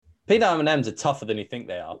Peanut M&Ms are tougher than you think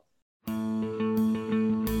they are.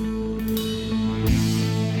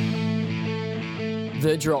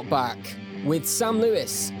 The Drop Back with Sam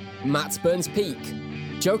Lewis, Matt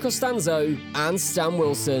Burns-Peak, Joe Costanzo and Stan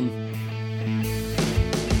Wilson.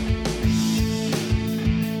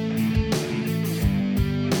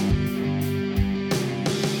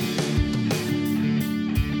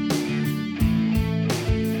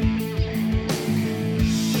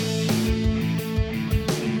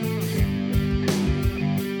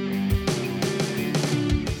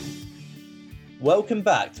 Welcome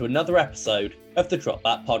back to another episode of the Drop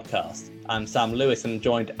Back podcast. I'm Sam Lewis and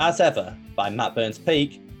joined as ever by Matt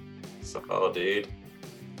Burns-Peak. Oh, dude.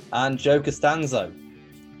 And Joe Costanzo.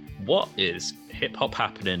 What is hip-hop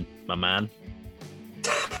happening, my man?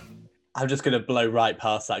 I'm just going to blow right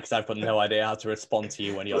past that because I've got no idea how to respond to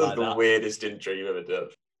you when you're like that. That's the weirdest intro you've ever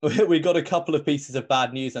done. We got a couple of pieces of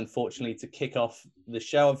bad news, unfortunately, to kick off the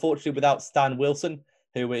show. Unfortunately, without Stan Wilson,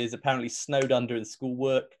 who is apparently snowed under in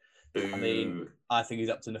schoolwork. Boo. I mean, I think he's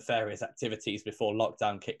up to nefarious activities before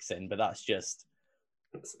lockdown kicks in, but that's just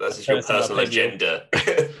your personal agenda.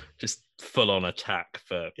 Just full-on attack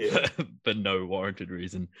for no warranted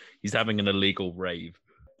reason. He's having an illegal rave.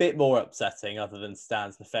 Bit more upsetting, other than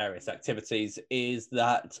Stan's nefarious activities, is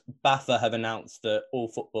that BAFA have announced that all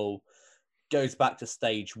football goes back to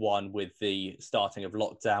stage one with the starting of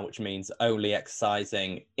lockdown, which means only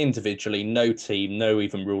exercising individually, no team, no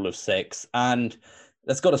even rule of six, and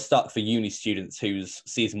that's got to suck for uni students whose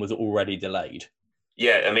season was already delayed.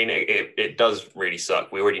 Yeah, I mean, it does really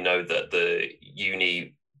suck. We already know that the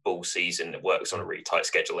Uniball season works on a really tight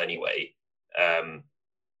schedule anyway. And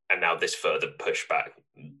now this further pushback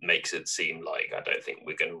makes it seem like I don't think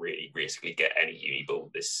we're going to really realistically get any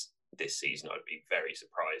Uniball this season. I'd be very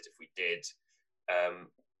surprised if we did,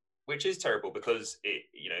 which is terrible because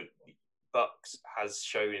Bucks has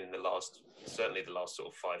shown in certainly the last sort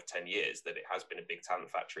of 5-10 years that it has been a big talent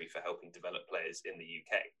factory for helping develop players in the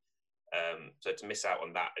UK. So to miss out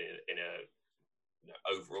on that in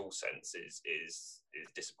a overall sense is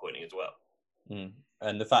disappointing as well.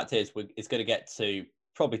 And the fact is, it's going to get to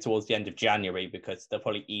probably towards the end of January because they'll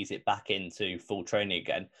probably ease it back into full training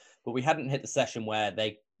again. But we hadn't hit the session where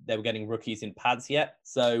they were getting rookies in pads yet.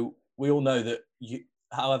 So we all know that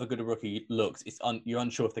however good a rookie looks, you're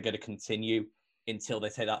unsure if they're going to continue until they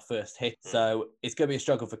take that first hit. So it's going to be a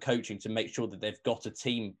struggle for coaching to make sure that they've got a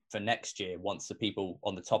team for next year once the people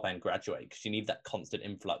on the top end graduate, because you need that constant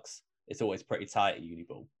influx. It's always pretty tight at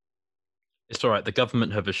Uniball. It's all right. The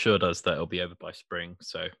government have assured us that it'll be over by spring,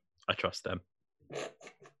 so I trust them.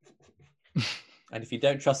 And if you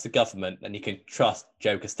don't trust the government, then you can trust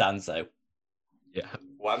Joe Costanzo. Yeah.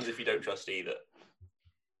 What happens if you don't trust either?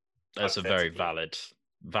 That's a very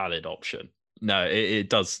valid option. No, it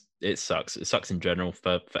does. It sucks. It sucks in general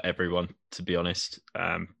for everyone, to be honest.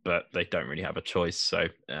 But they don't really have a choice. So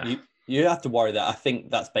you have to worry that I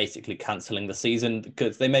think that's basically cancelling the season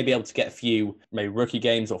because they may be able to get a few maybe rookie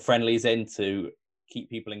games or friendlies in to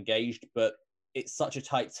keep people engaged. But it's such a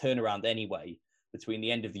tight turnaround anyway between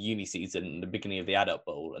the end of the uni season and the beginning of the adult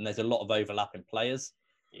bowl, and there's a lot of overlap in players.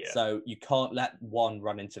 Yeah. So you can't let one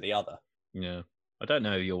run into the other. Yeah, I don't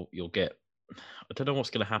know. You'll get. I don't know what's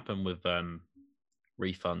going to happen with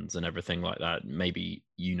refunds and everything like that. Maybe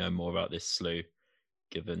you know more about this, Slew,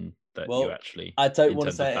 given that you actually... I don't want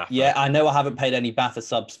to say it. Yeah, I know I haven't paid any BAFA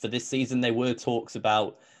subs for this season. There were talks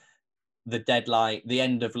about the deadline. The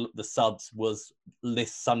end of the subs was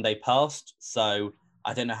this Sunday past. So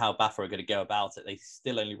I don't know how BAFA are going to go about it. They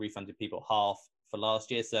still only refunded people half for last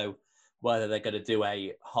year. So whether they're going to do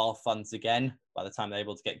a half funds again by the time they're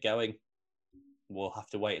able to get going, we'll have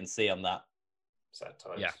to wait and see on that. Sad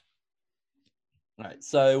times. Yeah. All right,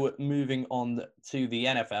 so moving on to the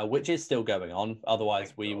NFL, which is still going on.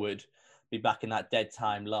 Otherwise, we would be back in that dead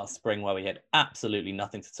time last spring where we had absolutely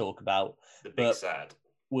nothing to talk about. The big sad.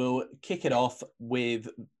 We'll kick it off with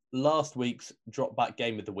last week's drop back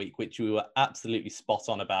game of the week, which we were absolutely spot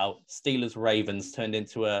on about. Steelers-Ravens turned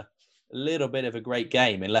into a little bit of a great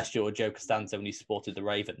game, unless you're Joe Costanzo and you supported the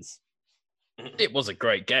Ravens. It was a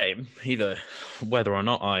great game. Either whether or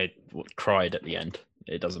not I cried at the end,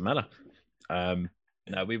 it doesn't matter.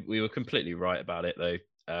 No, we were completely right about it, though.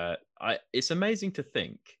 It's amazing to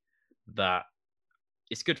think that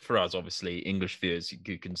it's good for us, obviously, English viewers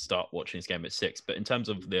who can start watching this game at 6. But in terms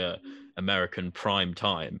of the American prime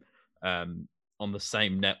time, on the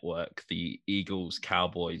same network, the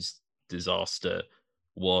Eagles-Cowboys disaster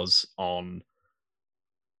was on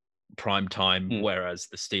prime time, whereas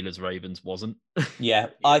the Steelers-Ravens wasn't. Yeah,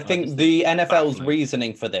 I think the NFL's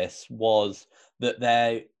reasoning for this was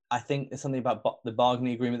that I think there's something about the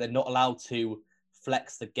bargaining agreement. They're not allowed to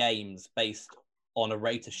flex the games based on a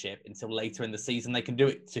ratership until later in the season. They can do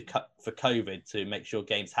it for COVID to make sure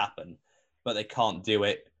games happen, but they can't do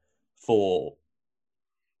it for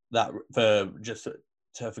just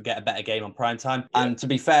to get a better game on prime time. Yeah. And to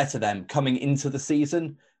be fair to them, coming into the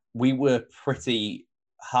season, we were pretty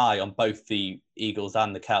high on both the Eagles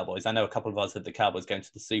and the Cowboys. I know a couple of us had the Cowboys going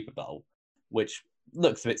to the Super Bowl, which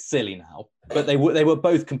looks a bit silly now, but they were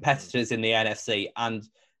both competitors in the NFC, and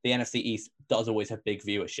the NFC East does always have big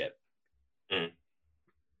viewership.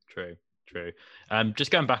 True.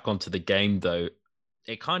 Just going back onto the game, though,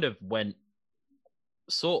 it kind of went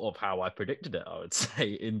sort of how I predicted it, I would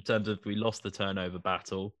say, in terms of we lost the turnover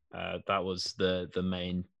battle. That was the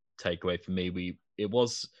main takeaway for me.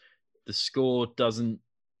 The score doesn't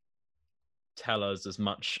tell us as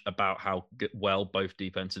much about how well both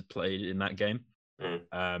defenses played in that game.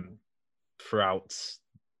 Throughout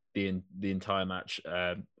the entire match.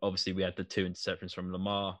 Obviously, we had the 2 interceptions from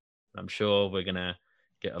Lamar. I'm sure we're going to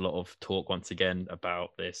get a lot of talk once again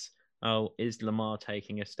about this. Oh, is Lamar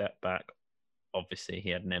taking a step back? Obviously,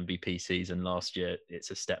 he had an MVP season last year.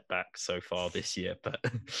 It's a step back so far this year. But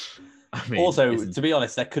I mean, also, to be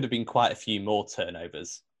honest, there could have been quite a few more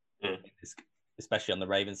turnovers, especially on the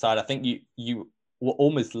Ravens side. I think you were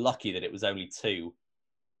almost lucky that it was only 2.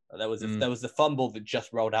 There was the fumble that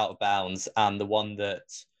just rolled out of bounds, and the one that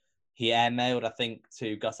he airmailed, I think,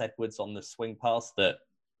 to Gus Edwards on the swing pass, that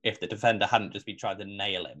if the defender hadn't just been trying to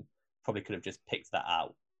nail him, probably could have just picked that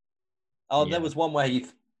out. Oh, yeah. There was one where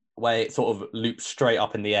it sort of looped straight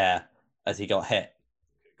up in the air as he got hit.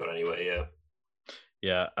 Got anyway, yeah.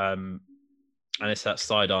 Yeah, and it's that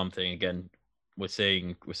sidearm thing again. We're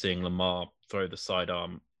seeing Lamar throw the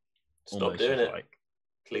sidearm. Stop doing it.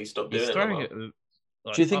 Please stop doing it, Lamar.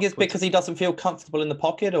 Do you think it's because he doesn't feel comfortable in the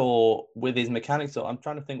pocket or with his mechanics? Or I'm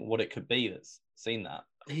trying to think what it could be that's seen that.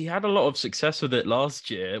 He had a lot of success with it last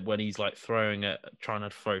year when he's like trying to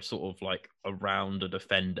throw sort of like around a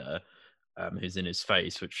defender who's in his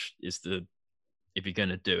face, which is if you're going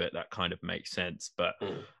to do it, that kind of makes sense. But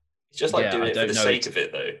it's just like doing it for the sake of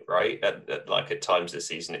it, though, right? At times this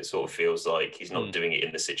season, it sort of feels like he's not doing it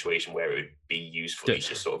in the situation where it would be useful. He's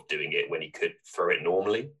just sort of doing it when he could throw it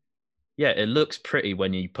normally. Yeah, it looks pretty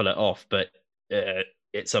when you pull it off, but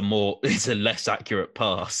it's a less accurate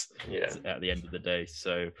pass at the end of the day.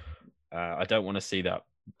 So I don't want to see that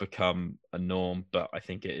become a norm, but I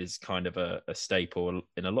think it is kind of a staple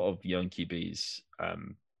in a lot of young QBs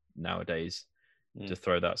nowadays to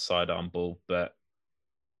throw that sidearm ball. But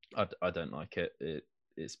I don't like it.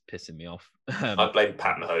 It's pissing me off. I blame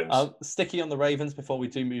Pat Mahomes. Sticky on the Ravens before we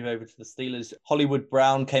do move over to the Steelers. Hollywood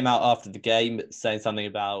Brown came out after the game saying something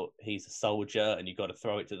about he's a soldier and you got to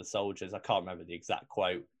throw it to the soldiers. I can't remember the exact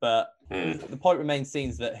quote, but the point remains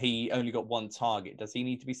seems that he only got 1 target. Does he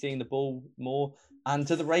need to be seeing the ball more? And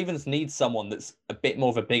do the Ravens need someone that's a bit more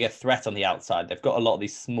of a bigger threat on the outside? They've got a lot of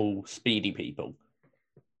these small, speedy people.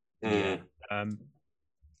 Yeah.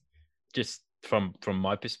 Just from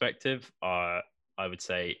my perspective, I would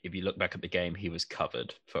say if you look back at the game, he was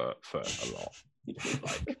covered for a lot.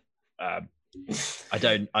 I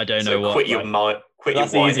don't know what.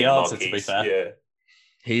 That's the easy answer, to be fair.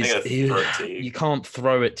 Yeah, you can't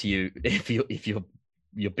throw it to you if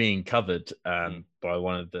you're being covered by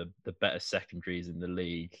one of the better secondaries in the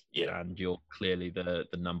league, and you're clearly the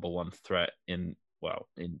number 1 threat in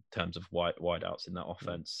terms of wideouts in that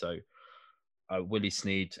offense. So Willie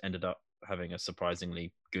Snead ended up having a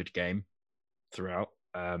surprisingly good game throughout.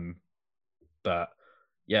 But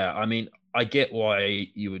yeah, I mean, I get why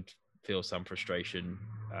you would feel some frustration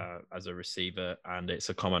as a receiver, and it's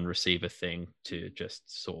a common receiver thing to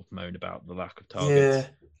just sort of moan about the lack of targets.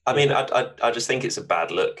 Yeah, I mean, I just think it's a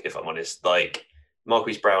bad look, if I'm honest. Like,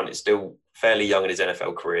 Marquise Brown is still fairly young in his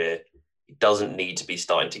NFL career. He doesn't need to be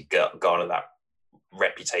starting to garner that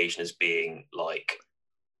reputation as being like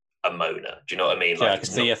a moaner. Do you know what I mean? Yeah, I can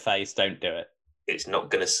see your face. Don't do it. It's not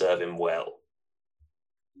going to serve him well.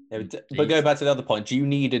 Yeah, but go back to the other point. Do you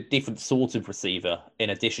need a different sort of receiver in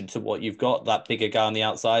addition to what you've got? That bigger guy on the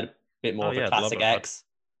outside, a bit more of a classic X.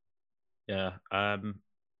 Yeah,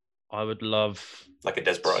 I would love like a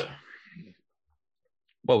Des Bryant.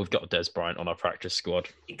 Well, we've got a Des Bryant on our practice squad.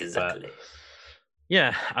 Exactly.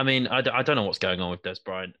 Yeah, I mean, I don't know what's going on with Des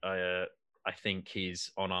Bryant. I think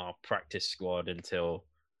he's on our practice squad until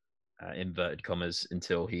inverted commas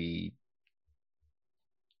until he.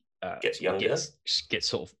 Gets younger. Gets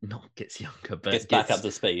sort of not gets younger, but gets back up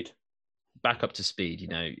to speed. Back up to speed. You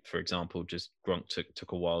know, for example, just Gronk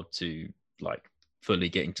took a while to like fully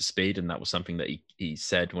getting to speed, and that was something that he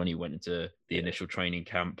said when he went into the initial training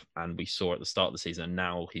camp, and we saw at the start of the season. And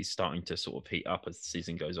now he's starting to sort of heat up as the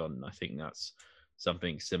season goes on, and I think that's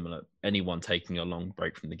something similar. Anyone taking a long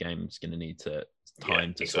break from the game is going to need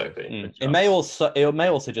time to exactly. Sort of it may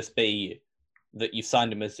also just be that you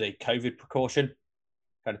signed him as a COVID precaution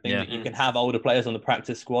kind of thing, that you can have older players on the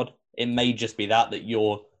practice squad. It may just be that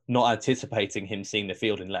you're not anticipating him seeing the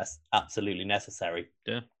field unless absolutely necessary.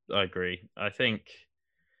 Yeah, I agree. I think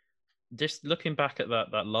just looking back at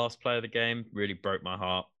that last play of the game really broke my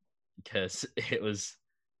heart, because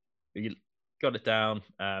we got it down,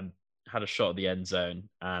 had a shot at the end zone,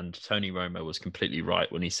 and Tony Romo was completely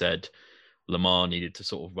right when he said Lamar needed to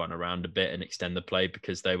sort of run around a bit and extend the play,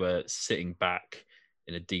 because they were sitting back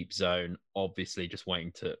in a deep zone, obviously just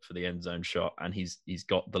waiting for the end zone shot, and he's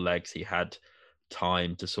got the legs. He had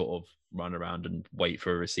time to sort of run around and wait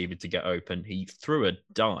for a receiver to get open. He threw a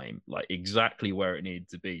dime like exactly where it needed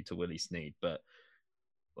to be to Willie Snead, but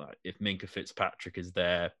like, if Minkah Fitzpatrick is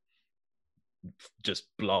there just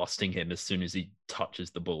blasting him as soon as he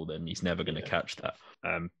touches the ball, then he's never going to catch that.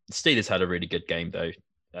 The Steelers had a really good game though.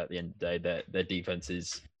 At the end of the day, their defense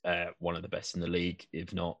is one of the best in the league,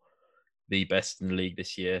 if not the best in the league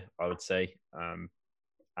this year, I would say. And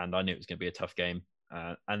I knew it was going to be a tough game.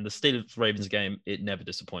 And the Steelers-Ravens game, it never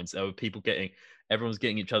disappoints. There were everyone's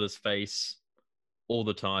getting each other's face all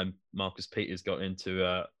the time. Marcus Peters got into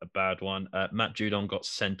a bad one. Matt Judon got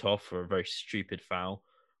sent off for a very stupid foul.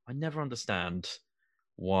 I never understand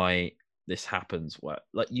why this happens.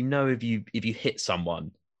 Like, if you hit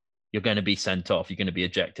someone, you're going to be sent off. You're going to be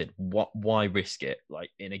ejected. Why risk it?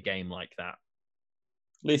 Like in a game like that.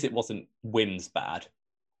 At least it wasn't Wynn's bad,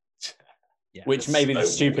 Yeah, which may be the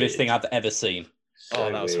stupidest weird thing I've ever seen.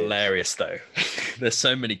 That was hilarious though. There's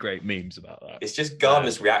so many great memes about that. It's just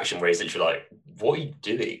Gardner's reaction where he's literally like, "What are you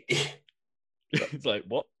doing?" It's like,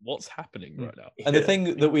 what's happening right now? And the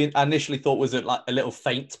thing that we initially thought was a little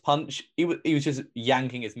feint punch, he was just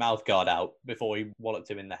yanking his mouth guard out before he walloped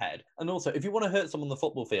him in the head. And also, if you want to hurt someone on the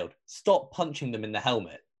football field, stop punching them in the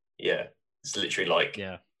helmet. Yeah, it's literally like,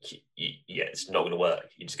 it's not going to work.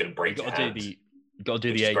 You're just going to break your hand. You got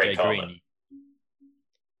to do the AJ Green.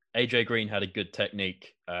 AJ Green had a good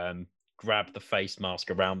technique. Grab the face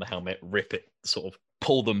mask around the helmet, rip it, sort of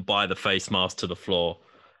pull them by the face mask to the floor,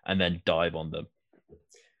 and then dive on them.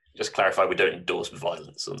 Just clarify, we don't endorse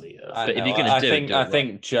violence on the. But if you're going to do it, I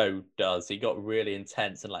think Joe does. He got really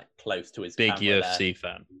intense and close to his big camera UFC there.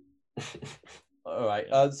 fan. All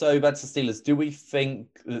right. So back to Steelers. Do we think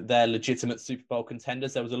that they're legitimate Super Bowl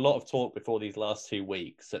contenders? There was a lot of talk before these last 2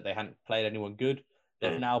 weeks that they hadn't played anyone good.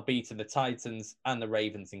 They've now beaten the Titans and the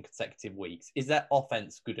Ravens in consecutive weeks. Is their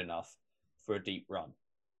offense good enough for a deep run?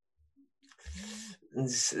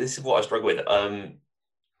 This is what I struggle with.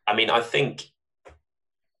 I mean, I think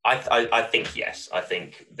yes. I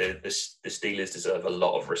think the Steelers deserve a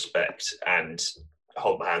lot of respect, and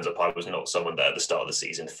hold my hands up. I was not someone that at the start of the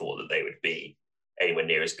season thought that they would be anywhere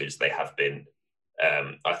near as good as they have been.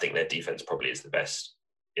 I think their defense probably is the best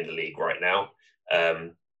in the league right now.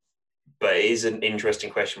 But it is an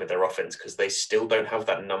interesting question with their offense because they still don't have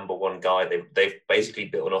that number one guy. They've basically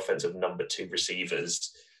built an offense of number two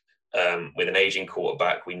receivers with an aging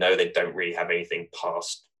quarterback. We know they don't really have anything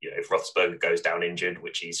past, if Roethlisberger goes down injured,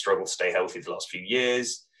 which he's struggled to stay healthy the last few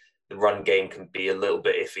years. The run game can be a little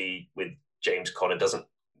bit iffy with James Conner.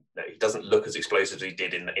 He doesn't look as explosive as he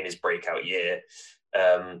did in his breakout year.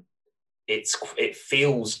 It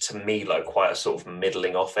feels to me like quite a sort of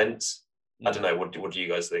middling offense. I don't know. What do you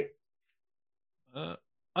guys think?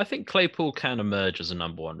 I think Claypool can emerge as a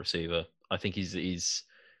number one receiver. I think he's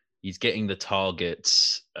getting the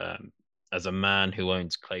targets. As a man who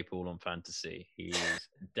owns Claypool on fantasy, he's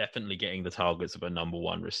definitely getting the targets of a number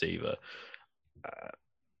one receiver.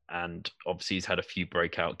 And obviously he's had a few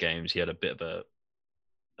breakout games. He had a bit of a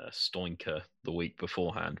stoinker the week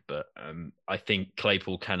beforehand, but I think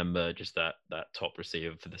Claypool can emerge as that top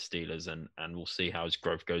receiver for the Steelers, and we'll see how his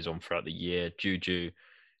growth goes on throughout the year. Juju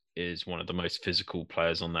is one of the most physical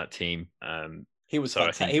players on that team. He was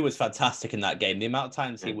fantastic in that game. The amount of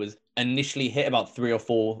times he was initially hit about 3 or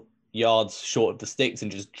 4 yards short of the sticks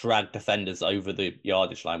and just dragged defenders over the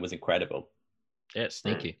yardage line was incredible. Yeah,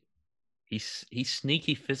 sneaky. He's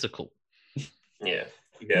sneaky physical. Yeah.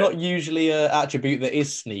 Not usually an attribute that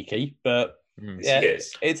is sneaky, but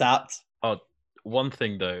it's apt. Oh, one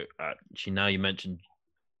thing though, actually, now you mentioned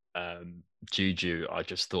Juju, I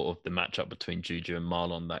just thought of the matchup between Juju and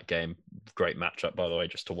Marlon that game. Great matchup, by the way,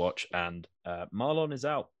 just to watch. And Marlon is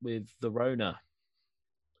out with the Rona,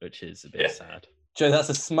 which is a bit sad. Joe, that's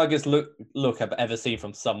the smuggest look I've ever seen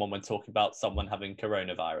from someone when talking about someone having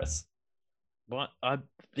coronavirus. What?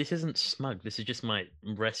 This isn't smug. This is just my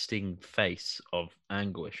resting face of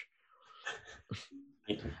anguish.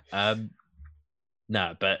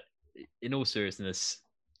 No, but in all seriousness,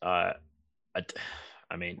 I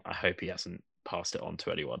mean, I hope he hasn't passed it on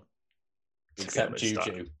to anyone. Except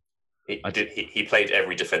Juju. He played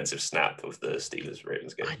every defensive snap of the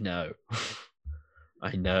Steelers-Ravens game. I know.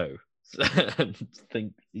 I know. I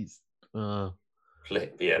think he's... I'm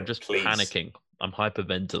just panicking. I'm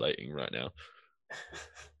hyperventilating right now.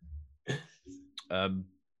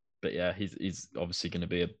 But yeah, he's obviously going to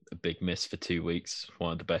be a big miss for 2 weeks.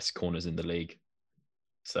 One of the best corners in the league.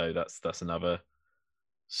 So that's another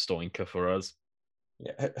stoinker for us.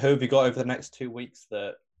 Yeah, who have you got over the next 2 weeks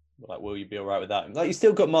that, like, will you be all right with that? Like, you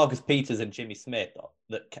still got Marcus Peters and Jimmy Smith.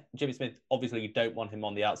 Jimmy Smith, obviously, you don't want him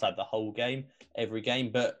on the outside the whole game, every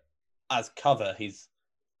game, but as cover, he's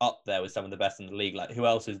up there with some of the best in the league. Like, who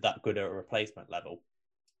else is that good at a replacement level?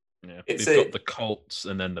 Yeah, we've got the Colts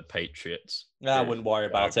and then the Patriots. I wouldn't worry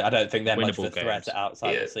about it. I don't think they're much of a threat at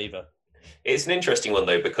outside receiver. It's an interesting one,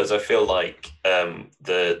 though, because I feel like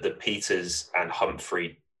the Peters and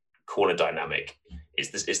Humphrey corner dynamic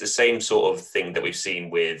is the same sort of thing that we've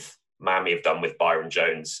seen with Miami have done with Byron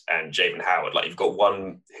Jones and Javen Howard. Like, you've got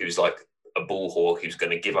one who's like a ball hawk who's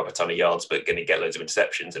going to give up a ton of yards but going to get loads of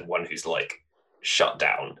interceptions, and one who's like shut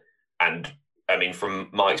down. And I mean, from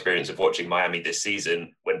my experience of watching Miami this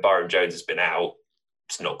season, when Byron Jones has been out,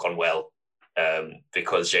 it's not gone well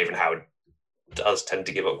because Javen Howard does tend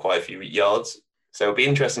to give up quite a few yards. So it'll be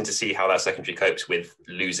interesting to see how that secondary copes with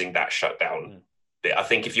losing that shutdown bit. I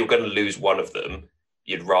think if you're going to lose one of them,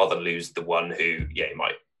 you'd rather lose the one who,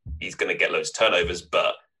 he's going to get loads of turnovers,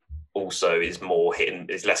 but also is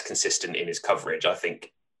less consistent in his coverage. I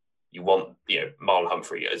think you want, Marlon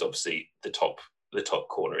Humphrey is obviously the top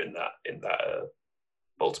corner in that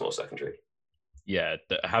Baltimore secondary. Yeah,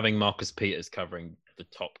 having Marcus Peters covering the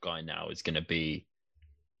top guy now is going to be,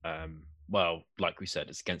 well, like we said,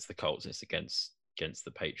 it's against the Colts, it's against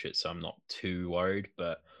the Patriots, so I'm not too worried.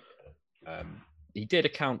 But he did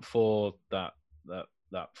account for that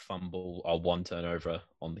fumble or one turnover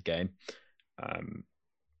on the game,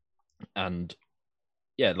 and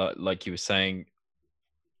yeah, like you were saying,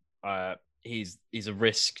 he's a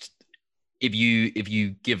risk. If you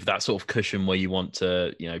give that sort of cushion where you want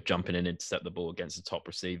to, jump in and intercept the ball against the top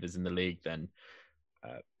receivers in the league, then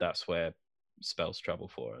that's where spells trouble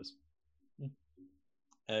for us.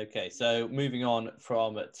 Okay, so moving on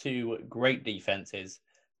from two great defenses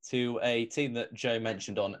to a team that Joe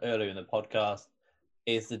mentioned on earlier in the podcast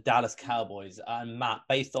is the Dallas Cowboys. And Matt,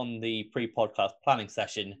 based on the pre-podcast planning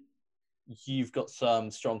session, you've got some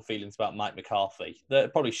strong feelings about Mike McCarthy that are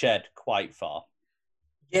probably shared quite far.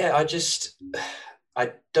 Yeah,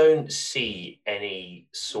 I don't see any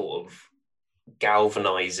sort of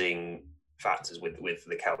galvanizing factors with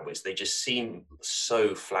the Cowboys. They just seem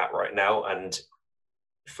so flat right now. And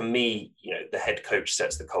for me, the head coach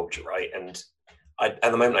sets the culture, right? And at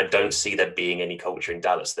the moment, I don't see there being any culture in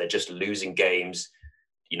Dallas. They're just losing games,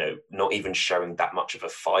 not even showing that much of a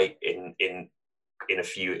fight in a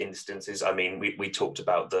few instances. I mean, we talked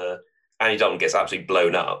about Andy Dalton gets absolutely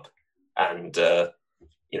blown up, and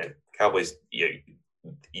Cowboys,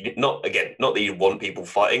 not that you want people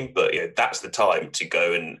fighting, but that's the time to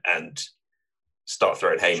go and start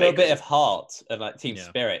throwing haymakers. Show a bit of heart and team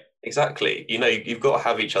spirit. Exactly. You've got to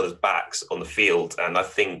have each other's backs on the field, and I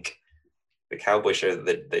think the Cowboys show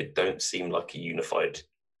that they don't seem like a unified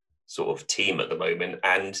sort of team at the moment.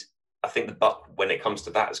 And I think the buck, when it comes to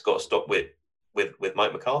that, has got to stop with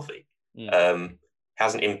Mike McCarthy.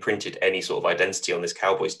 Hasn't imprinted any sort of identity on this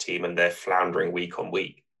Cowboys team, and they're floundering week on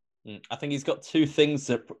week. I think he's got two things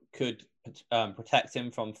that could protect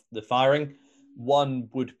him from the firing. One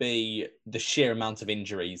would be the sheer amount of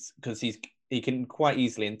injuries, because he can quite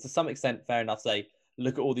easily, and to some extent, fair enough, say,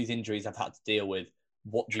 look at all these injuries I've had to deal with.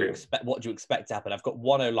 What do you expect? What do you expect to happen? I've got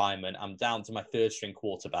one O-lineman. I'm down to my third string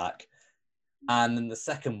quarterback, and then the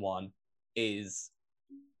second one is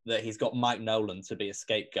that he's got Mike Nolan to be a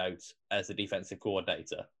scapegoat as a defensive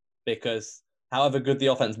coordinator, because however good the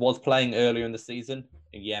offense was playing earlier in the season,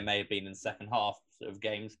 may have been in the second half of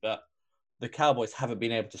games, but the Cowboys haven't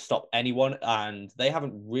been able to stop anyone, and they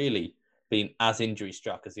haven't really been as injury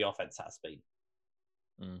struck as the offense has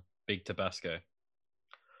been. Big Tabasco.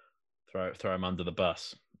 Throw him under the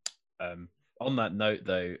bus. On that note,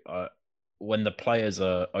 though, when the players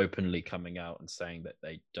are openly coming out and saying that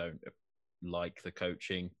they don't like the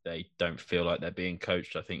coaching, they don't feel like they're being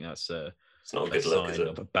coached, I think that's it's not a good sign look, is it?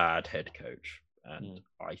 of a bad head coach. And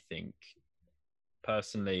I think,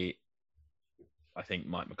 personally,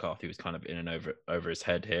 Mike McCarthy was kind of in and over his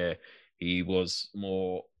head here. He was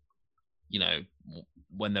more,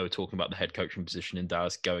 when they were talking about the head coaching position in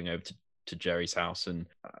Dallas, going over to Jerry's house, and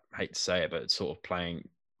I hate to say it, but sort of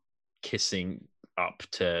kissing up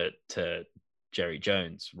to Jerry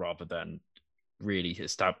Jones rather than really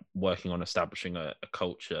working on establishing a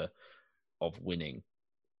culture of winning.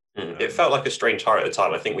 It felt like a strange hire at the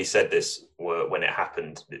time. I think we said this when it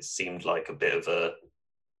happened. It seemed like a bit of a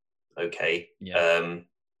okay. Yeah.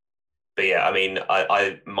 But yeah, I mean,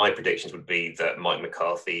 my predictions would be that Mike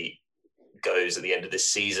McCarthy goes at the end of this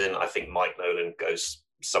season. I think Mike Nolan goes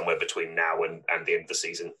somewhere between now and the end of the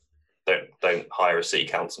season. Don't hire a city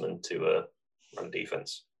councilman to run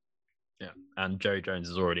defense. Yeah, and Jerry Jones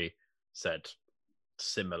has already said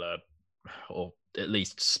similar, or at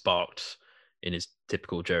least sparked in his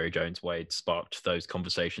typical Jerry Jones way, sparked those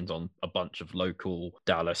conversations on a bunch of local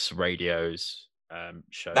Dallas radios.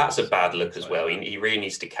 Shows. That's a bad look as well. He really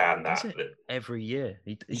needs to can that. Every year.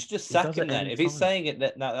 You should just sack him then. If he's saying it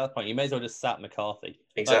at that point, you may as well just sack McCarthy.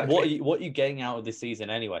 Exactly. What are you getting out of this season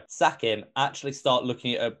anyway? Sack him, actually start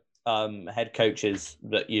looking at head coaches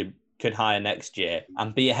that you could hire next year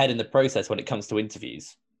and be ahead in the process when it comes to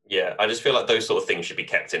interviews. Yeah, I just feel like those sort of things should be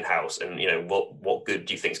kept in-house. And, what good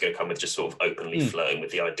do you think is going to come with just sort of openly flirting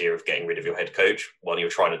with the idea of getting rid of your head coach while you're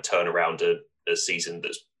trying to turn around a season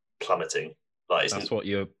that's plummeting? That's what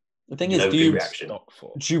you're... The thing is, do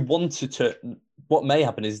you want to turn... What may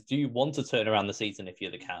happen is, do you want to turn around the season if you're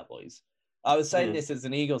the Cowboys? I was saying this as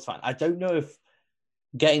an Eagles fan. I don't know if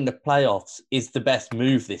getting the playoffs is the best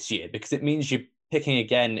move this year because it means you're picking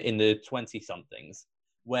again in the 20-somethings.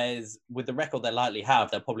 Whereas with the record they likely have,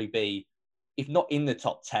 they'll probably be, if not in the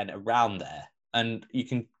top 10, around there. And you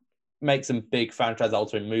can make some big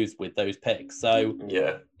franchise-altering moves with those picks. So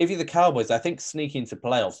yeah, if you're the Cowboys, I think sneaking into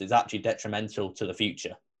playoffs is actually detrimental to the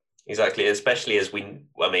future. Exactly, especially as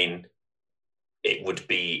it would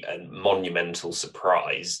be a monumental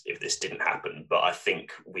surprise if this didn't happen. But I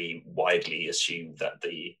think we widely assume that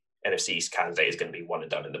the NFC East candidate is going to be one and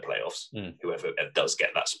done in the playoffs, whoever does get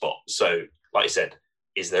that spot. So, like I said,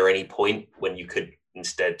 is there any point when you could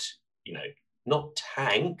instead, not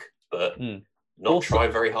tank, but not also try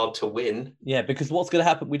very hard to win? Yeah, because what's going to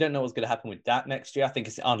happen? We don't know what's going to happen with Dak next year. I think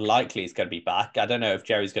it's unlikely he's going to be back. I don't know if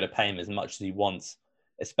Jerry's going to pay him as much as he wants,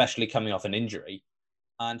 especially coming off an injury.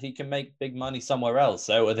 And he can make big money somewhere else.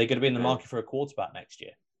 So are they going to be in the market for a quarterback next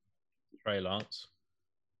year? Trey Lance,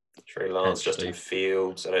 Justin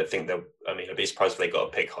Fields. I don't think I'd be surprised if they got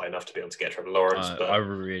a pick high enough to be able to get Trevor Lawrence. But I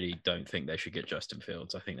really don't think they should get Justin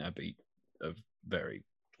Fields. I think that'd be a very...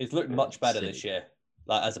 He's looked much better this year,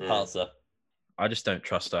 as a passer. I just don't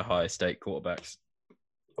trust our high stake quarterbacks.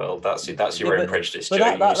 Well, that's your own prejudice,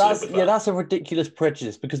 Joe. That's a ridiculous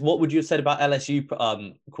prejudice because what would you have said about LSU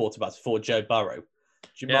quarterbacks before Joe Burrow?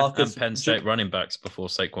 And Penn State running backs before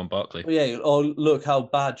Saquon Barkley. Yeah, look how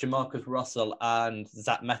bad Jamarcus Russell and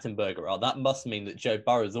Zach Mettenberger are. That must mean that Joe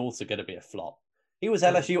Burrow is also going to be a flop. He was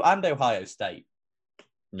LSU and Ohio State.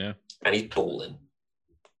 Yeah. And he's balling.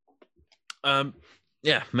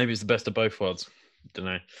 Yeah, maybe it's the best of both worlds. Don't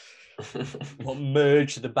know. Well,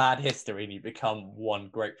 merge the bad history and you become one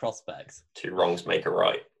great prospect. Two wrongs make a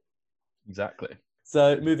right. Exactly.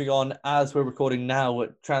 So moving on, as we're recording now,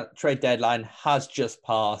 trade deadline has just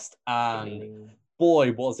passed, and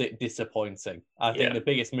boy, was it disappointing. I think the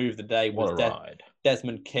biggest move of the day was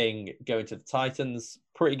Desmond King going to the Titans.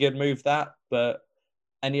 Pretty good move that, but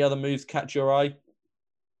any other moves catch your eye?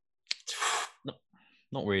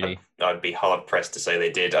 Not really. I'd be hard-pressed to say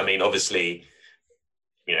they did. I mean, obviously,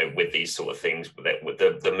 with these sort of things, with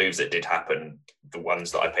the moves that did happen, the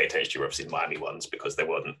ones that I pay attention to were obviously the Miami ones because there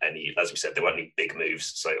weren't any, as we said, there weren't any big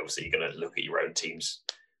moves. So obviously you're going to look at your own team's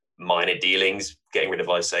minor dealings. Getting rid of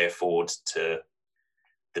Isaiah Ford to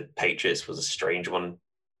the Patriots was a strange one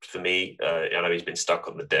for me. I know he's been stuck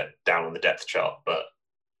on down on the depth chart, but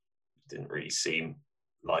didn't really seem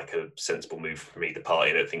like a sensible move from either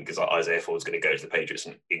party. I don't think because Isaiah Ford's going to go to the Patriots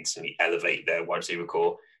and instantly elevate their wide receiver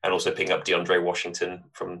core, and also picking up DeAndre Washington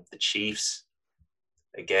from the Chiefs.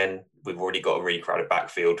 Again, we've already got a really crowded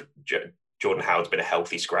backfield. Jordan Howard's been a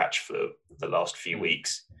healthy scratch for the last few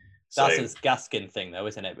weeks. That's his Gaskin thing, though,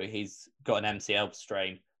 isn't it? But he's got an MCL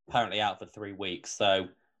strain, apparently out for 3 weeks. So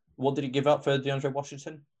what did he give up for DeAndre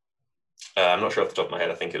Washington? I'm not sure off the top of my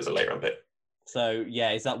head. I think it was a late round pick. So,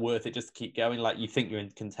 yeah, is that worth it just to keep going? Like, you think you're in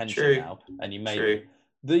contention now, and you may...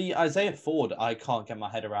 The Isaiah Ford, I can't get my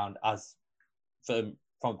head around from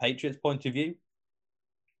a Patriots point of view,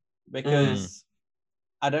 because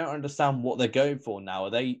I don't understand what they're going for now.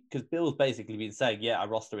 Because Bill's basically been saying, our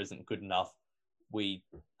roster isn't good enough. We're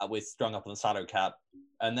strung up on the salary cap.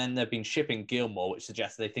 And then they've been shipping Gilmore, which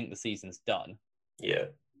suggests they think the season's done. Yeah.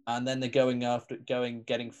 And then they're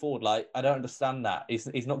getting Ford. Like, I don't understand that.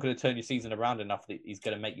 He's not going to turn your season around enough that he's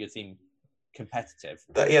going to make your team competitive.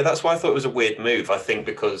 That's why I thought it was a weird move. I think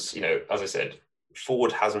because, as I said,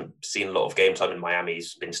 Ford hasn't seen a lot of game time in Miami.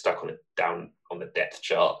 He's been stuck down on the depth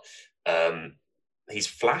chart. He's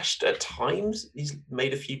flashed at times. He's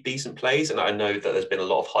made a few decent plays, and I know that there's been a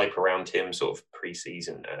lot of hype around him, sort of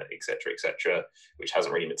pre-season, et cetera, which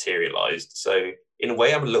hasn't really materialized. So in a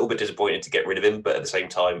way, I'm a little bit disappointed to get rid of him, but at the same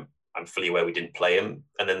time, I'm fully aware we didn't play him.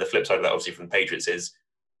 And then the flip side of that, obviously, from the Patriots is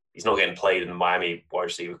he's not getting played in the Miami wide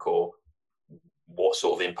receiver core. What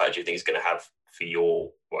sort of impact do you think he's going to have for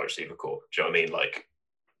your wide receiver core? Do you know what I mean? Like,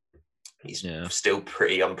 he's still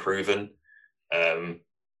pretty unproven. A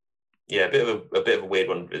bit of a weird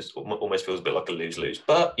one. It almost feels a bit like a lose-lose.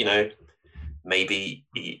 But, maybe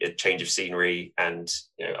a change of scenery and,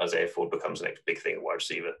 Isaiah Ford becomes the next big thing at wide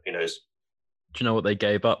receiver. Who knows? Do you know what they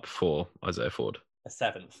gave up for Isaiah Ford? A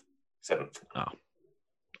seventh. Oh,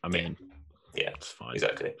 I mean, yeah, it's fine.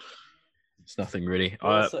 Exactly. It's nothing really.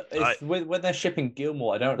 When they're shipping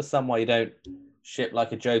Gilmore, I don't understand why you don't ship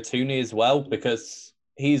like a Joe Tooney as well, because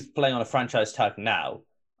he's playing on a franchise tag now.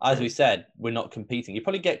 As we said, we're not competing. You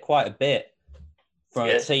probably get quite a bit from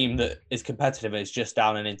a team that is competitive and is just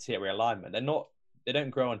down an interior alignment. They don't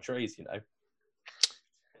grow on trees,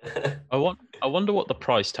 I wonder what the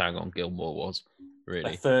price tag on Gilmore was,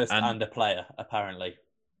 really. A first and a player, apparently.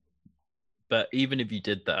 But even if you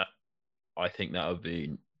did that, I think that would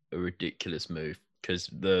be a ridiculous move, because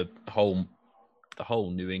the whole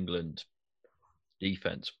New England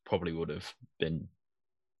defense probably would have been,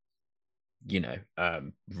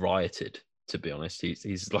 rioted. To be honest,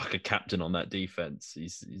 he's like a captain on that defense.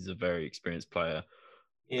 He's a very experienced player.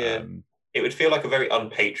 Yeah, it would feel like a very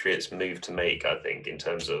un-Patriots move to make, I think, in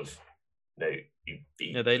terms of they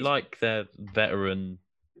like their veteran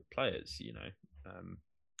players.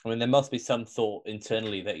 I mean, there must be some thought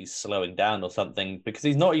internally that he's slowing down or something, because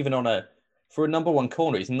he's not even for a number one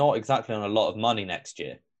corner, he's not exactly on a lot of money next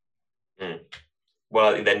year.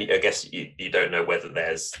 Well, then I guess you don't know whether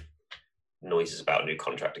there's noises about a new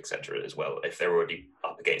contract, etc. as well. If they're already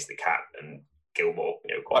up against the cap, and Gilmore,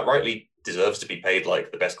 quite rightly deserves to be paid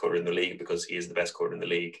like the best corner in the league because he is the best corner in the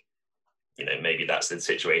league. Maybe that's the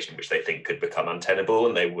situation which they think could become untenable,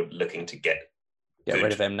 and they were looking to get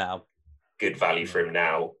rid of him now. Good value for him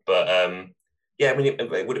now, but I mean,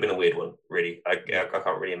 it would have been a weird one, really. I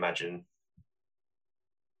can't really imagine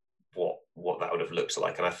what that would have looked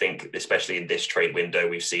like, and I think especially in this trade window,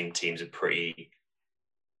 we've seen teams are pretty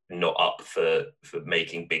not up for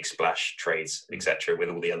making big splash trades, etc., with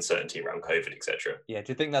all the uncertainty around COVID, etc. Yeah,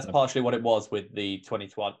 do you think that's partially what it was with the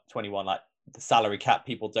 2021, like the salary cap?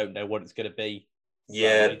 People don't know what it's going to be. So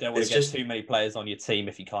you don't want to get too many players on your team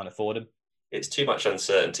if you can't afford them. It's too much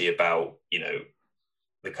uncertainty about,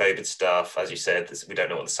 the COVID stuff. As you said, we don't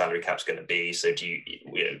know what the salary cap's going to be. So do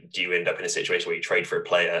you end up in a situation where you trade for a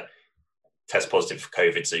player, test positive for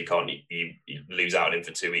COVID, so you lose out on him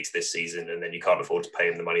for 2 weeks this season, and then you can't afford to pay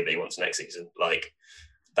him the money that he wants next season? Like,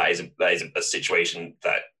 that is a situation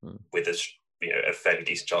that with a fairly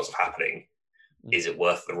decent chance of happening. Is it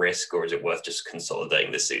worth the risk, or is it worth just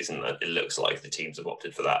consolidating this season? It looks like the teams have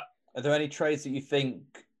opted for that. Are there any trades that you think,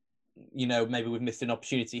 maybe we've missed an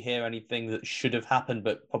opportunity here, anything that should have happened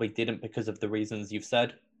but probably didn't because of the reasons you've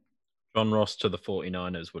said? John Ross to the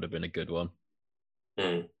 49ers would have been a good one.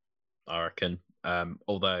 I reckon.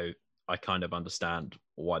 Although I kind of understand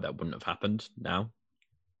why that wouldn't have happened now,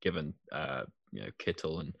 given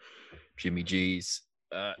Kittle and Jimmy G's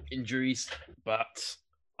injuries. But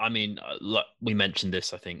I mean, we mentioned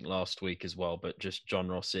this I think last week as well. But just John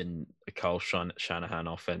Ross in a Kyle Shanahan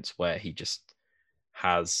offense where he just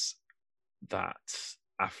has that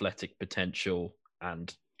athletic potential,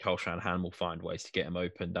 and Kyle Shanahan will find ways to get him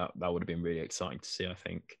open. That would have been really exciting to see. I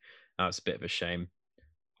think that's a bit of a shame.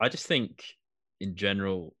 I just think, in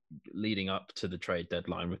general, leading up to the trade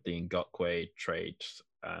deadline with the Ngakoue trade,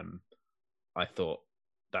 I thought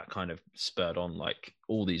that kind of spurred on like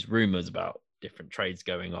all these rumors about different trades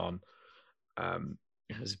going on.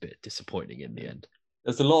 It was a bit disappointing in the end.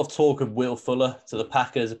 There's a lot of talk of Will Fuller to the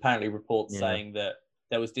Packers. Apparently, reports saying that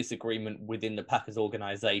there was disagreement within the Packers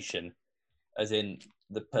organization, as in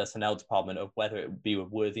the personnel department, of whether it would be a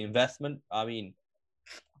worthy investment. I mean,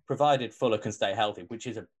 provided Fuller can stay healthy, which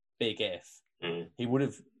is a big if, he would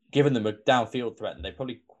have given them a downfield threat that they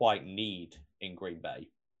probably quite need in Green Bay.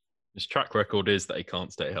 His track record is that he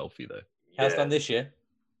can't stay healthy, though. How's done this year?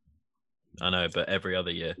 I know, but every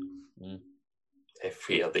other year.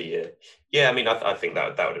 Every other year. Yeah, I mean, I think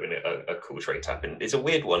that would have been a cool trade to happen. It's a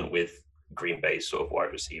weird one with Green Bay's sort of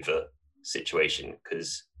wide receiver situation,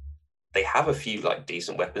 because they have a few like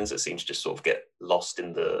decent weapons that seem to just sort of get lost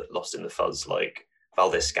in the fuzz. Like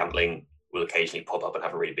Valdez-Scantling will occasionally pop up and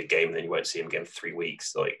have a really big game, and then you won't see him again for 3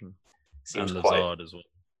 weeks. Like, seems and quite Lazard as well.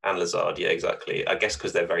 And Lazard, yeah, exactly. I guess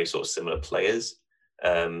because they're very sort of similar players.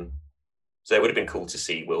 So it would have been cool to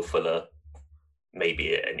see Will Fuller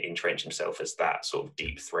maybe entrench himself as that sort of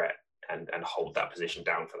deep threat and hold that position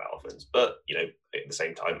down for that offense. But, at the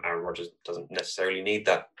same time, Aaron Rodgers doesn't necessarily need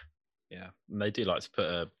that. Yeah, and they do like to put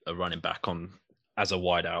a running back on as a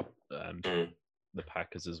wideout, the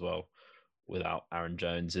Packers as well, without Aaron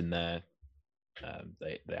Jones in there.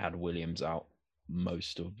 They had Williams out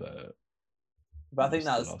most of but I think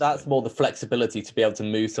that's more the flexibility to be able to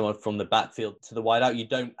move someone from the backfield to the wideout. You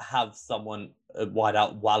don't have someone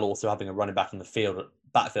wideout while also having a running back in the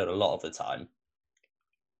backfield a lot of the time.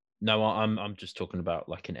 No, I'm just talking about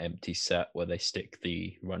like an empty set where they stick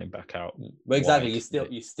the running back out. Well, exactly.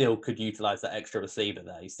 You still could utilize that extra receiver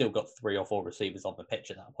there. You still got 3 or 4 receivers on the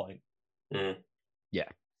pitch at that point. Yeah.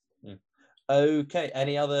 Okay.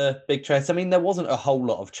 Any other big trades? I mean, there wasn't a whole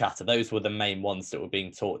lot of chatter. Those were the main ones that were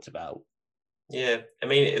being talked about. Yeah, I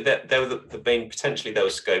mean, potentially there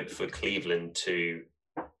was scope for Cleveland to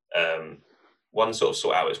one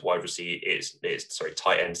sort out its wide receiver,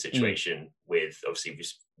 tight end situation with obviously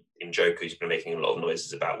Njoku, who's been making a lot of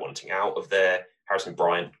noises about wanting out of there. Harrison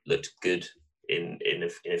Bryant looked good in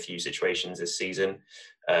a few situations this season,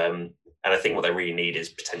 and I think what they really need is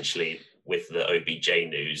potentially with the OBJ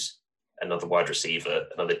news, another wide receiver,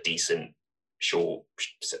 another decent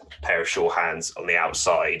pair of sure hands on the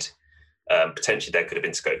outside. Potentially there could have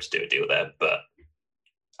been scope to do a deal there, but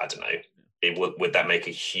I don't know. Would that make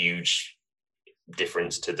a huge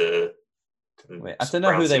difference to the I don't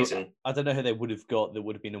know who they would have got that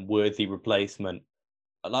would have been a worthy replacement.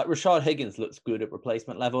 Like Rashard Higgins looks good at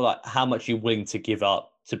replacement level. Like how much you're willing to give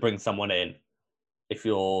up to bring someone in if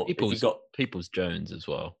you've got Peoples Jones as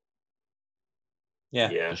well.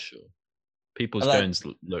 Yeah, for sure. Peoples Jones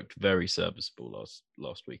looked very serviceable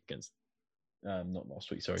last week against. Not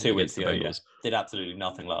last week, sorry. 2 weeks ago, yeah. Did absolutely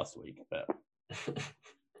nothing last week, but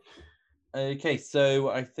okay, so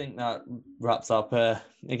I think that wraps up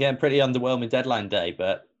again pretty underwhelming deadline day,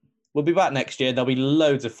 but we'll be back next year. There'll be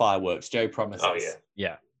loads of fireworks, Joe promises. Oh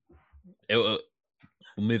yeah. We'll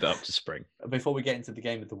move it up to spring. Before we get into the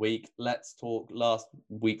game of the week, let's talk last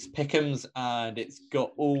week's pick'ems, and it's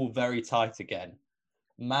got all very tight again.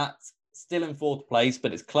 Matt still in 4th place,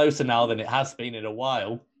 but it's closer now than it has been in a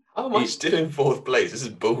while. How am I still in 4th place? This is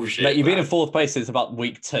bullshit. Mate, you've been in 4th place since about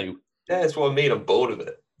week 2. Yeah, that's what I mean. I'm bored of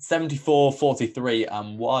it. 74, 43,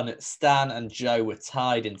 and 1. Stan and Joe were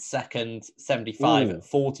tied in 2nd, 75,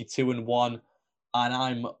 42 and 1. And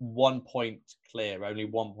I'm 1 point clear, only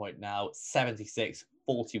 1 point now, 76,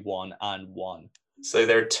 41 and 1. So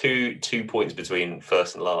there are two points between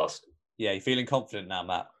first and last. Yeah, you feeling confident now,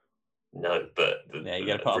 Matt? No, but you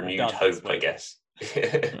got to put renewed hope, I guess.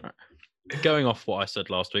 Going off what I said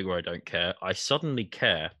last week, where I don't care, I suddenly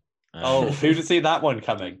care. Who'd have seen that one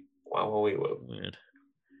coming? Wow, we were weird.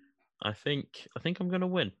 I think I'm going to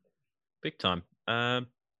win, big time. In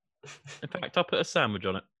fact, I'll put a sandwich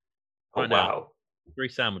on it. Right now. 3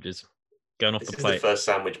 sandwiches going off the plate. This is the first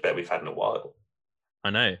sandwich bet we've had in a while.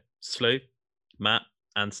 I know. Slew, Matt,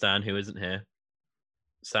 and Stan, who isn't here.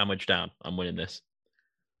 Sandwich down. I'm winning this.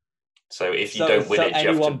 So if you don't win it,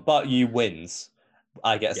 anyone but you wins.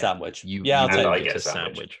 I get a sandwich. I get a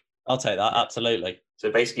sandwich. I'll take that, absolutely. So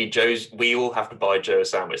basically, we all have to buy Joe a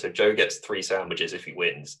sandwich. So Joe gets 3 sandwiches if he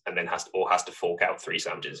wins, and then has to fork out 3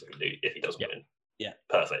 sandwiches if he doesn't win. Yeah.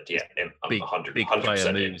 Perfect. Yeah. I'm big 100%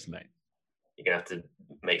 player moves, mate. You're going to have to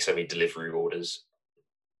make so many delivery orders.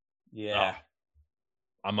 Yeah.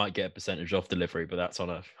 I might get a percentage off delivery, but that's on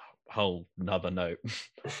a whole nother note.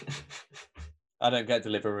 I don't get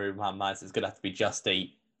delivery, man. It's going to have to be Just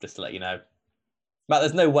Eat, just to let you know. Matt,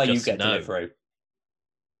 there's no way you get delivery.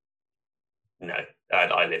 No,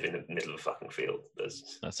 I live in the middle of a fucking field.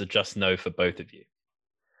 That's a just no for both of you.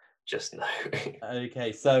 Just no.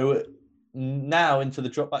 Okay, so now into the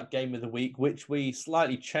dropback game of the week, which we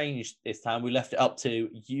slightly changed this time. We left it up to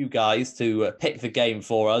you guys to pick the game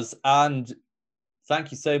for us. And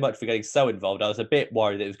thank you so much for getting so involved. I was a bit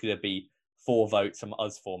worried that it was going to be 4 votes from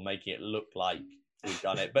us 4, making it look like we've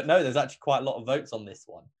done it. But no, there's actually quite a lot of votes on this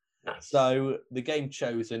one. Nice. So the game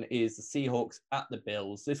chosen is the Seahawks at the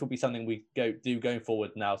Bills. This will be something we do going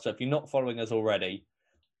forward now. So if you're not following us already,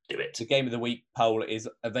 do it. The Game of the Week poll is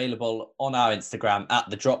available on our Instagram at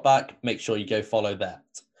the Dropback. Make sure you go follow that.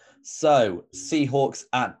 So Seahawks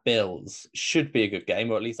at Bills should be a good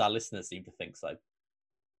game, or at least our listeners seem to think so.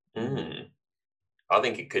 I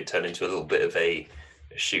think it could turn into a little bit of a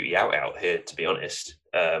shooty out here, to be honest.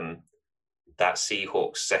 That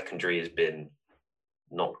Seahawks secondary has been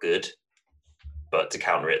not good, but to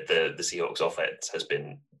counter it, the Seahawks offense has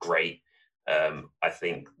been great. I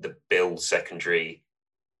think the Bills secondary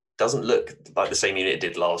doesn't look like the same unit it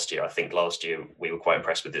did last year. I think last year we were quite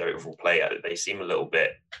impressed with the overall play. They seem a little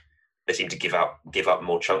bit. They seem to give up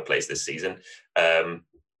more chunk plays this season,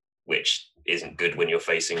 which isn't good when you're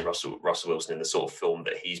facing Russell Wilson in the sort of form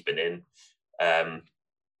that he's been in.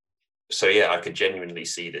 So yeah, I could genuinely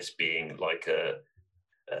see this being like a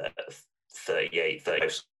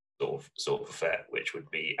 38-35 sort of affair, which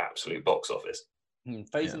would be absolute box office.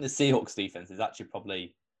 Facing the Seahawks defense is actually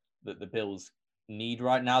probably that the Bills need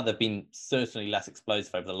right now. They've been certainly less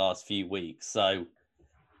explosive over the last few weeks, so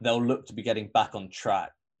they'll look to be getting back on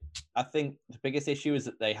track. I think the biggest issue is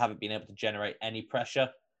that they haven't been able to generate any pressure,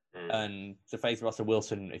 and to face Russell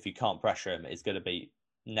Wilson, if you can't pressure him, it's going to be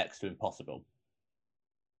next to impossible.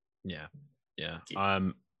 Yeah.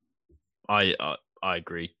 I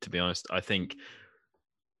agree, to be honest. I think,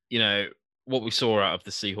 what we saw out of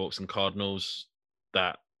the Seahawks and Cardinals,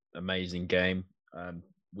 that amazing game,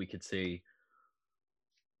 we could see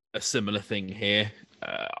a similar thing here.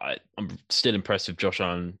 I'm still impressed with Josh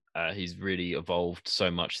Allen. He's really evolved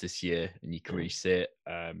so much this year, and you can really see it.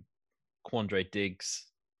 Quandre Diggs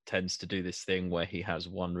tends to do this thing where he has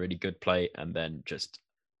one really good play and then just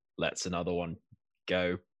lets another one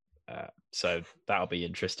go. So that'll be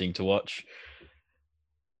interesting to watch.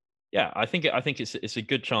 Yeah, I think it's a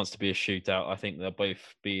good chance to be a shootout. I think they'll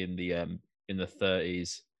both be in the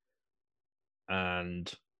 30s,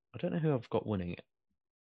 and I don't know who I've got winning it.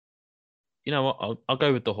 You know what? I'll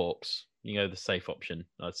go with the Hawks. The safe option,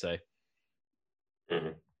 I'd say.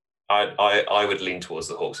 Mm-hmm. I would lean towards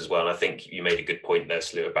the Hawks as well, and I think you made a good point there,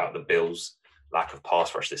 Slew, about the Bills' lack of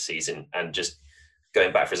pass rush this season, and just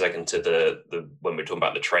going back for a second to the when we're talking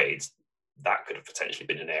about the trades, that could have potentially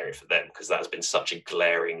been an area for them, because that's been such a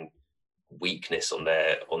glaring weakness on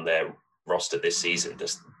their roster this season.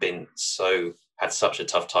 Just had such a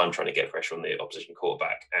tough time trying to get pressure on the opposition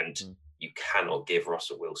quarterback, and you cannot give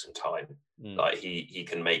Russell Wilson time. Like he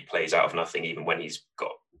can make plays out of nothing, even when he's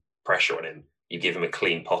got pressure on him. You give him a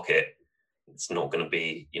clean pocket, it's not going to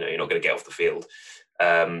be, you're not going to get off the field.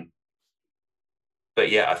 But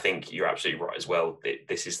yeah, I think you're absolutely right as well.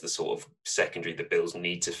 This is the sort of secondary the Bills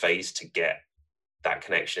need to face to get that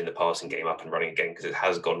connection in the passing game up and running again, because it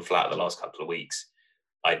has gone flat the last couple of weeks.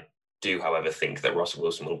 I do, however, think that Russell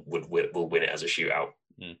Wilson will win it as a shootout.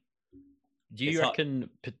 Do you reckon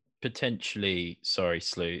potentially, sorry,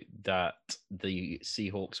 Slew, that the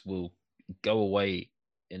Seahawks will go away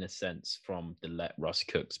in a sense from the let Russ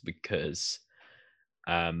cooks because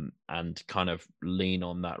and kind of lean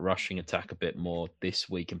on that rushing attack a bit more this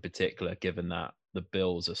week in particular, given that the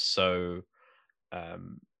Bills are so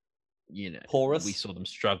porous? We saw them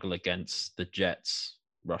struggle against the Jets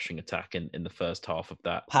rushing attack in the first half of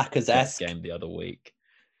that Packers-esque game the other week.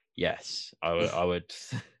 Yes, I would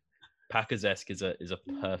Packers-esque is a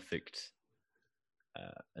perfect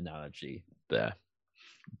analogy there.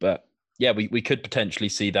 But yeah, we could potentially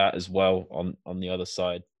see that as well on the other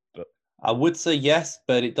side. But I would say yes,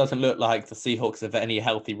 but it doesn't look like the Seahawks have any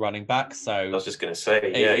healthy running backs. So I was just going to say,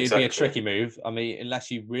 it'd be a tricky move. I mean,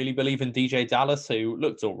 unless you really believe in DJ Dallas, who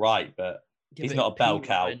looked all right, but he's not a bell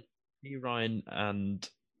cow. P. Ryan and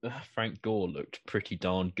Frank Gore looked pretty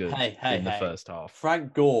darn good in the first half.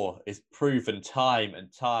 Frank Gore is proven time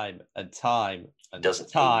and time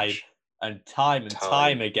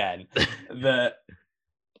again that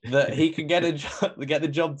he can get the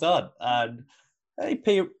job done. And hey,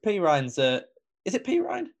 P. Ryan's is it P.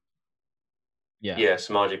 Ryan? Yeah,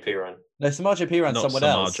 Samaje P. Ryan. No, Samaje P. Ryan's someone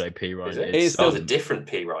else. Samaje P. Ryan. It's still a different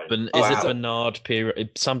P. Ryan. Is it Bernard P. Ryan?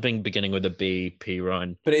 Something beginning with a B, P.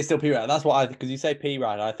 Ryan. But it's still P. Ryan. That's what because you say P.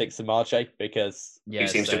 Ryan, I think Samaje, because he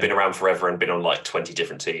seems to have been around forever and been on like 20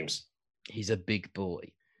 different teams. He's a big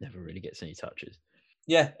boy. Never really gets any touches.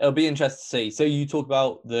 Yeah, it'll be interesting to see. So you talk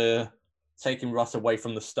about the taking Russ away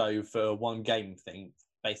from the stove for one game thing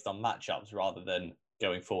based on matchups rather than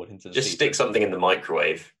going forward into the season. Stick something in the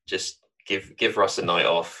microwave. Just give Russ a night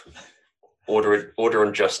off. Order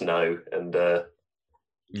on Just No, and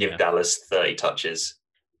give Dallas 30 touches.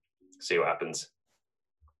 See what happens.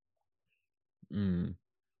 But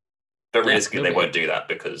realistically, they won't do that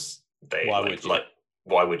because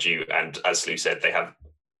why would you? And as Slew said, they have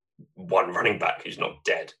one running back who's not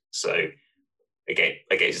dead. So again,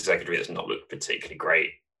 against a secondary that's not looked particularly great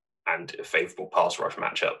and a favourable pass rush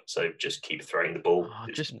matchup. So just keep throwing the ball.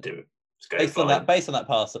 Based on that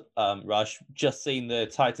pass rush, just seen the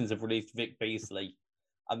Titans have released Vic Beasley.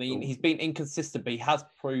 I mean, he's been inconsistent, but he has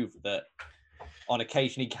proved that on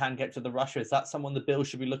occasion he can get to the rusher. Is that someone the Bills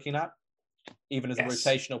should be looking at, even as a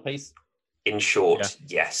rotational piece? In short,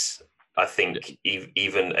 yes. I think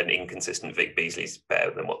even an inconsistent Vic Beasley is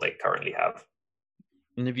better than what they currently have.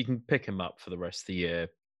 And if you can pick him up for the rest of the year,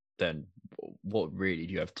 then what really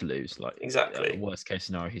do you have to lose? Like, Exactly. Worst case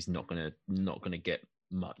scenario, he's not gonna get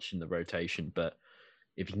much in the rotation. But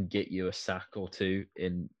if he can get you a sack or two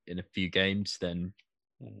in a few games, then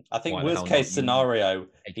I think why the worst hell case not? scenario,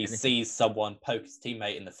 Take he anything. sees someone poke his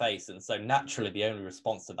teammate in the face, and so naturally the only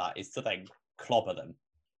response to that is to then clobber them.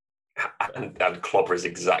 And clobber is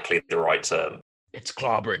exactly the right term. It's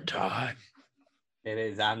clobbering time. It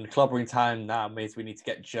is, and clobbering time now means we need to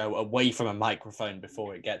get Joe away from a microphone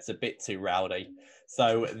before it gets a bit too rowdy.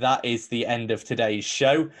 So that is the end of today's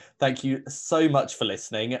show. Thank you so much for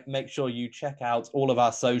listening. Make sure you check out all of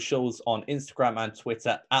our socials on Instagram and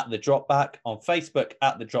Twitter at The Dropback, on Facebook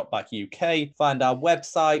at The Dropback UK. Find our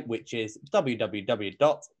website, which is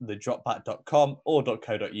www.thedropback.com or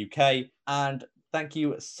 .co.uk. And thank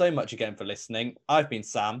you so much again for listening. I've been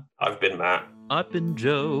Sam. I've been Matt. I've been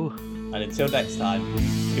Joe. And until next time,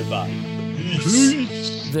 goodbye.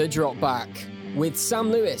 The Drop Back with Sam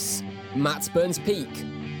Lewis, Matt Burns-Peak,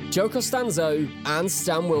 Joe Costanzo, and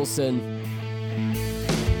Stan Wilson.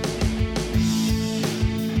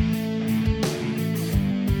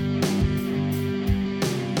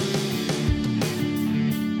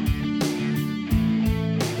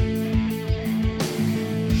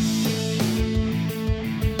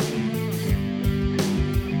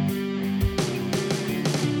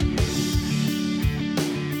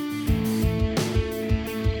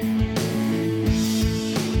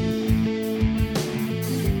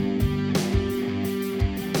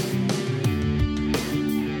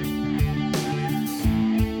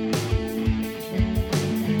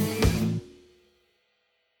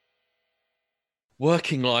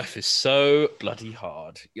 Working life is so bloody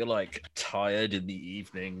hard. You're like tired in the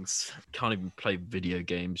evenings. Can't even play video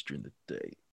games during the day.